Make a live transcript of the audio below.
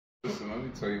Listen, let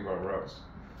me tell you about Rouse.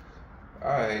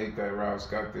 I hate that Rouse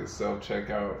got this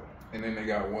self-checkout and then they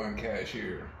got one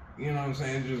cashier. You know what I'm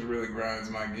saying? It just really grinds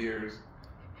my gears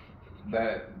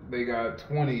that they got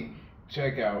 20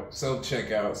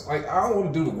 self-checkouts. Like, I don't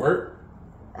want to do the work.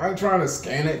 I ain't trying to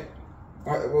scan it.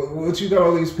 What you got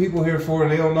all these people here for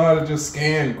and they don't know how to just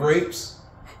scan grapes?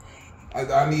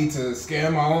 I need to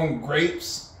scan my own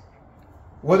grapes?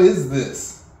 What is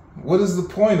this? What is the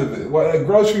point of it?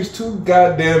 Groceries too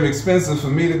goddamn expensive for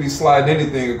me to be sliding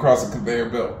anything across a conveyor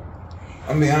belt.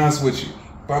 I'm gonna be honest with you.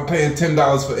 If I'm paying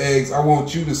 $10 for eggs, I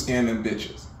want you to scan them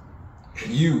bitches.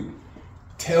 You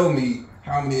tell me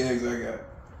how many eggs I got.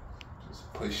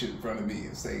 Just put shit in front of me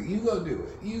and say, you go do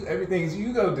it. You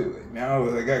go do it. Now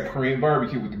I got Korean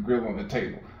barbecue with the grill on the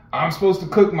table. I'm supposed to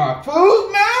cook my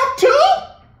food now too?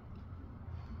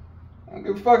 I don't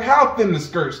give a fuck how thin the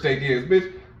skirt steak is,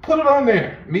 bitch. Put it on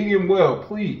there. Medium well,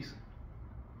 please.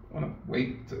 I wanna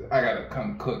wait I gotta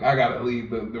come cook. I gotta leave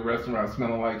the restaurant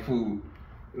smelling like food.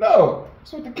 No,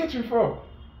 that's what the kitchen for.